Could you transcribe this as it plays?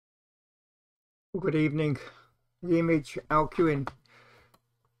Good evening. The image Alcuin,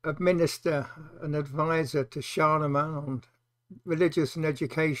 a minister and advisor to Charlemagne on religious and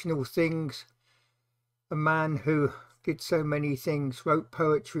educational things, a man who did so many things, wrote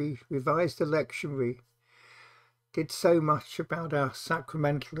poetry, revised the lectionary, did so much about our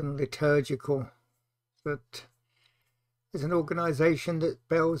sacramental and liturgical, that there's an organisation that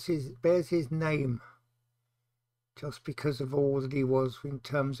bears his name just because of all that he was in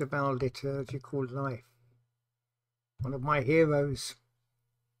terms of our liturgical life. One of my heroes.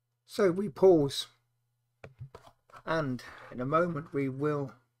 So we pause, and in a moment we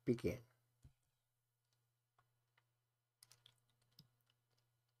will begin.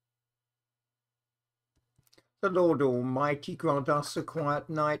 The Lord Almighty grant us a quiet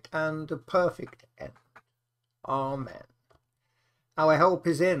night and a perfect end. Amen. Our help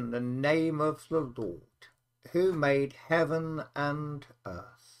is in the name of the Lord, who made heaven and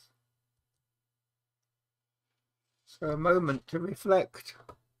earth. So a moment to reflect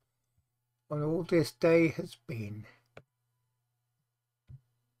on all this day has been.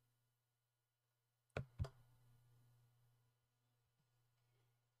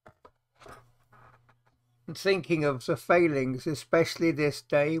 And thinking of the failings, especially this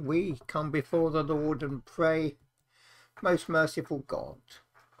day, we come before the Lord and pray, Most merciful God,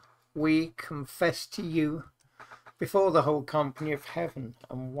 we confess to you before the whole company of heaven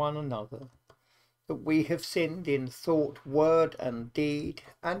and one another that we have sinned in thought, word and deed,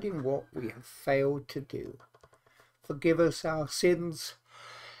 and in what we have failed to do. Forgive us our sins,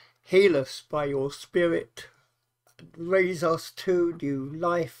 heal us by your Spirit, and raise us to new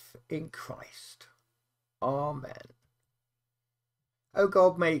life in Christ. Amen. O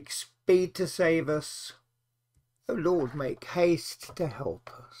God, make speed to save us. O Lord, make haste to help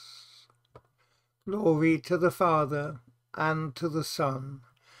us. Glory to the Father, and to the Son,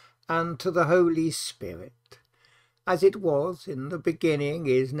 and to the Holy Spirit, as it was in the beginning,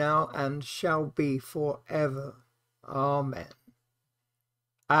 is now, and shall be for ever. Amen.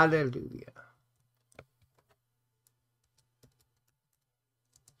 Alleluia.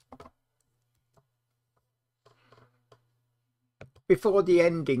 Before the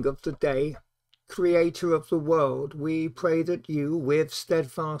ending of the day, Creator of the world, we pray that you, with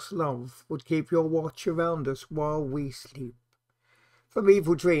steadfast love, would keep your watch around us while we sleep. From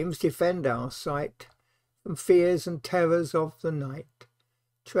evil dreams defend our sight, from fears and terrors of the night.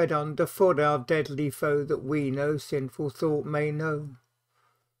 Tread underfoot our deadly foe, that we no sinful thought may know.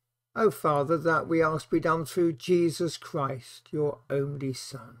 O Father, that we ask be done through Jesus Christ, your only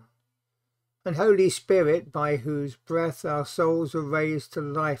Son. And Holy Spirit, by whose breath our souls are raised to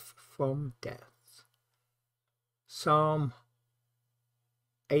life from death. Psalm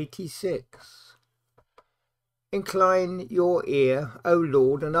 86. Incline your ear, O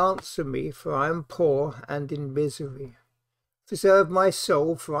Lord, and answer me, for I am poor and in misery. Preserve my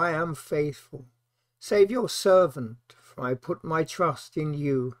soul, for I am faithful. Save your servant, for I put my trust in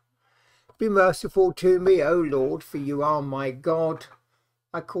you. Be merciful to me, O Lord, for you are my God.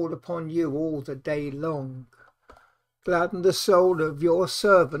 I call upon you all the day long. Gladden the soul of your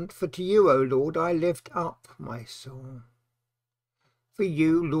servant, for to you, O Lord, I lift up my soul. For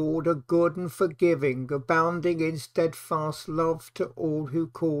you, Lord, are good and forgiving, abounding in steadfast love to all who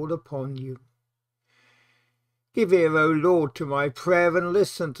call upon you. Give ear, O Lord, to my prayer, and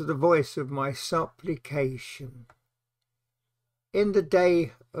listen to the voice of my supplication. In the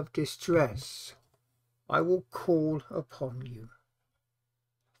day of distress, I will call upon you,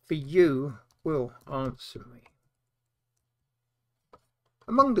 for you will answer me.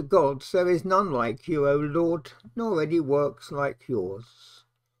 Among the gods there is none like you, O Lord, nor any works like yours.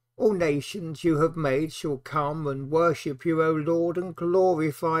 All nations you have made shall come and worship you, O Lord, and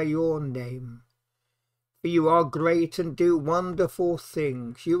glorify your name. For you are great and do wonderful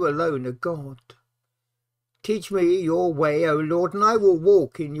things. You alone are God. Teach me your way, O Lord, and I will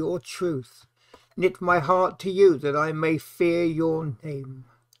walk in your truth. Knit my heart to you, that I may fear your name.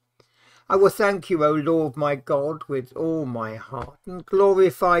 I will thank you, O Lord my God, with all my heart, and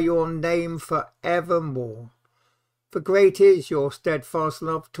glorify your name for evermore. For great is your steadfast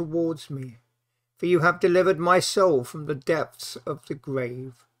love towards me, for you have delivered my soul from the depths of the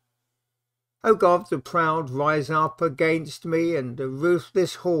grave. O God, the proud rise up against me, and the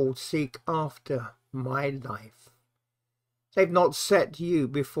ruthless horde seek after my life. They've not set you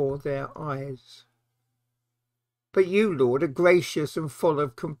before their eyes. But you, Lord, are gracious and full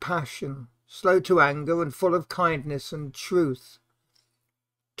of compassion, slow to anger and full of kindness and truth.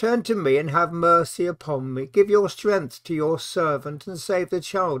 Turn to me and have mercy upon me. Give your strength to your servant and save the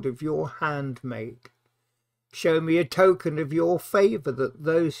child of your handmaid. Show me a token of your favour, that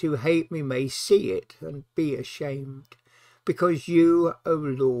those who hate me may see it and be ashamed, because you, O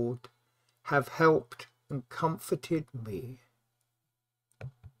Lord, have helped and comforted me.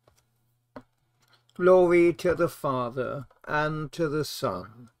 Glory to the Father, and to the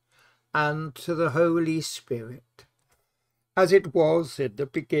Son, and to the Holy Spirit, as it was in the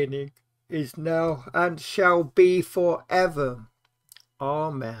beginning, is now, and shall be for ever.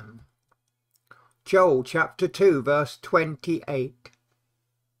 Amen. Joel chapter 2 verse 28.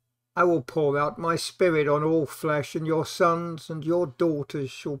 I will pour out my spirit on all flesh, and your sons and your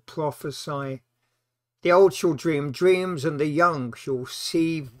daughters shall prophesy. The old shall dream dreams, and the young shall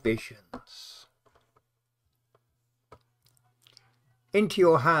see visions. Into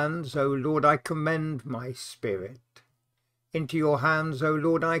your hands, O Lord, I commend my spirit. Into your hands, O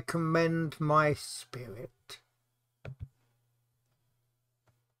Lord, I commend my spirit.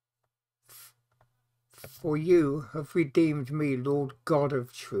 For you have redeemed me, Lord God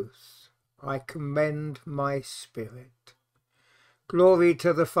of truth. I commend my spirit. Glory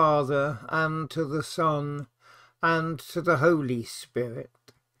to the Father, and to the Son, and to the Holy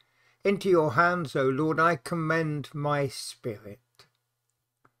Spirit. Into your hands, O Lord, I commend my spirit.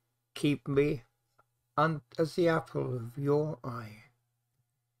 Keep me as the apple of your eye.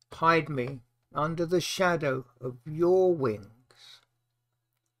 Hide me under the shadow of your wings.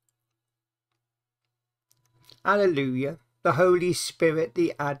 Alleluia. The Holy Spirit,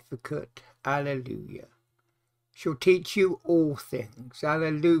 the Advocate, alleluia, shall teach you all things.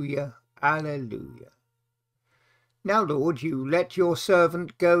 Alleluia, alleluia. Now, Lord, you let your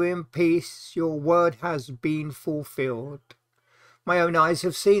servant go in peace. Your word has been fulfilled. My own eyes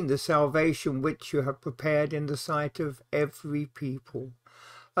have seen the salvation which you have prepared in the sight of every people,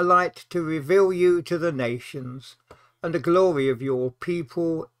 a light to reveal you to the nations, and the glory of your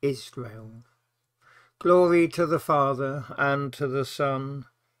people Israel. Glory to the Father, and to the Son,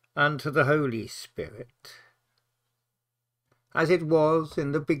 and to the Holy Spirit, as it was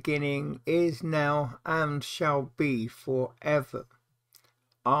in the beginning, is now, and shall be for ever.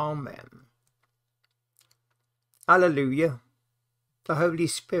 Amen. Alleluia. The Holy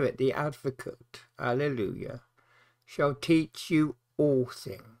Spirit, the Advocate, alleluia, shall teach you all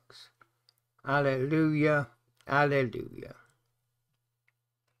things. Alleluia, alleluia.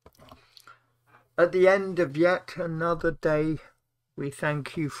 At the end of yet another day, we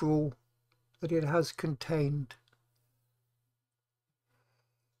thank you for all that it has contained.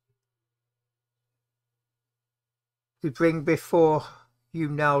 We bring before you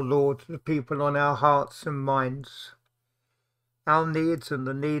now, Lord, the people on our hearts and minds, our needs and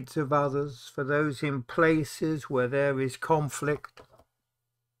the needs of others, for those in places where there is conflict,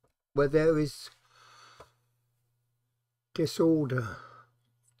 where there is disorder,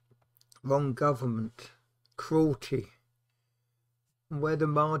 wrong government, cruelty, and where the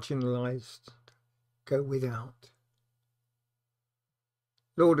marginalised go without.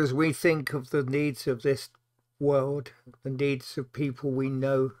 Lord, as we think of the needs of this world, the needs of people we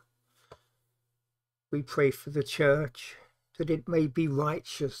know, we pray for the church, that it may be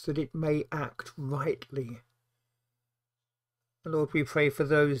righteous, that it may act rightly. Lord, we pray for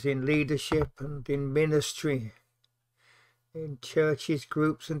those in leadership and in ministry, in churches,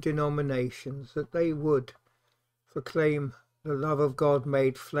 groups and denominations, that they would proclaim the love of God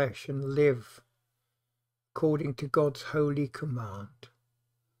made flesh and live according to God's holy command.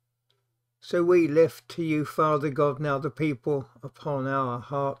 So we lift to you, Father God, now the people upon our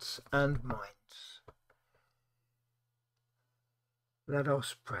hearts and minds. Let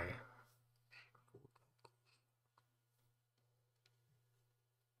us pray.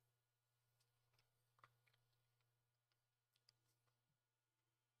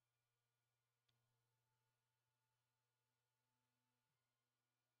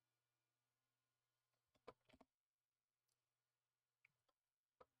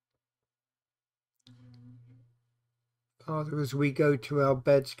 Father, as we go to our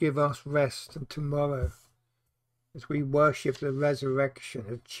beds, give us rest, and tomorrow, as we worship the resurrection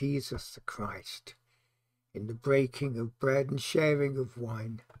of Jesus the Christ, in the breaking of bread and sharing of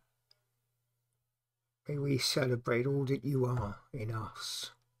wine, may we celebrate all that you are in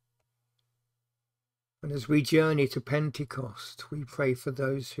us. And as we journey to Pentecost, we pray for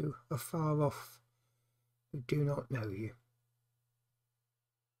those who are far off, who do not know you.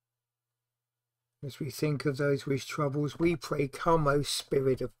 As we think of those with troubles, we pray, come, O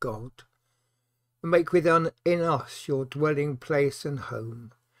Spirit of God, and make within us your dwelling place and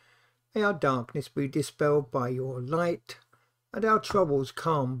home. May our darkness be dispelled by your light, and our troubles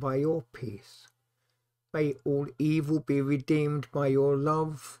calmed by your peace. May all evil be redeemed by your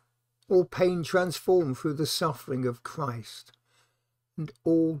love, all pain transformed through the suffering of Christ, and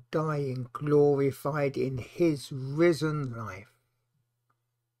all dying glorified in his risen life.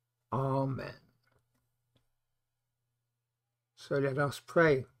 Amen. So let us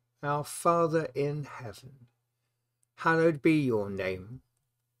pray. Our Father in heaven, hallowed be your name.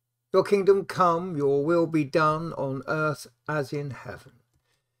 Your kingdom come, your will be done on earth as in heaven.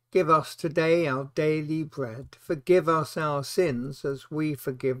 Give us today our daily bread. Forgive us our sins as we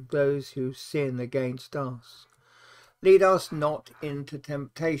forgive those who sin against us. Lead us not into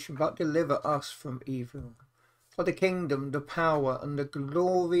temptation, but deliver us from evil. For the kingdom, the power, and the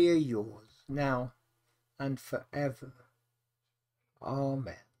glory are yours, now and forever.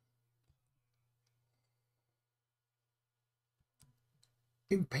 Amen.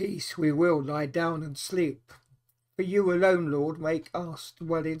 In peace we will lie down and sleep, for you alone, Lord, make us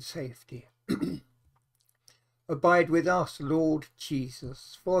dwell in safety. Abide with us, Lord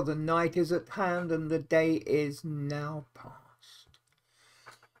Jesus, for the night is at hand and the day is now past.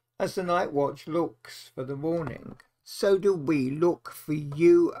 As the night watch looks for the morning, so do we look for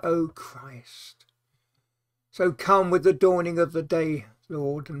you, O Christ. So come with the dawning of the day,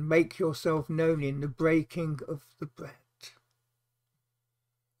 Lord, and make yourself known in the breaking of the bread.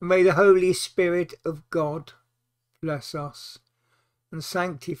 And may the Holy Spirit of God bless us and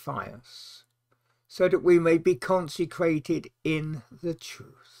sanctify us, so that we may be consecrated in the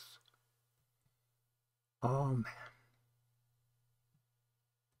truth. Amen.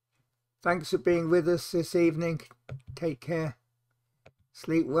 Thanks for being with us this evening. Take care.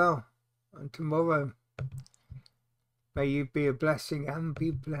 Sleep well. And tomorrow, may you be a blessing and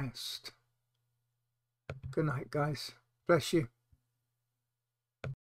be blessed. Good night, guys. Bless you.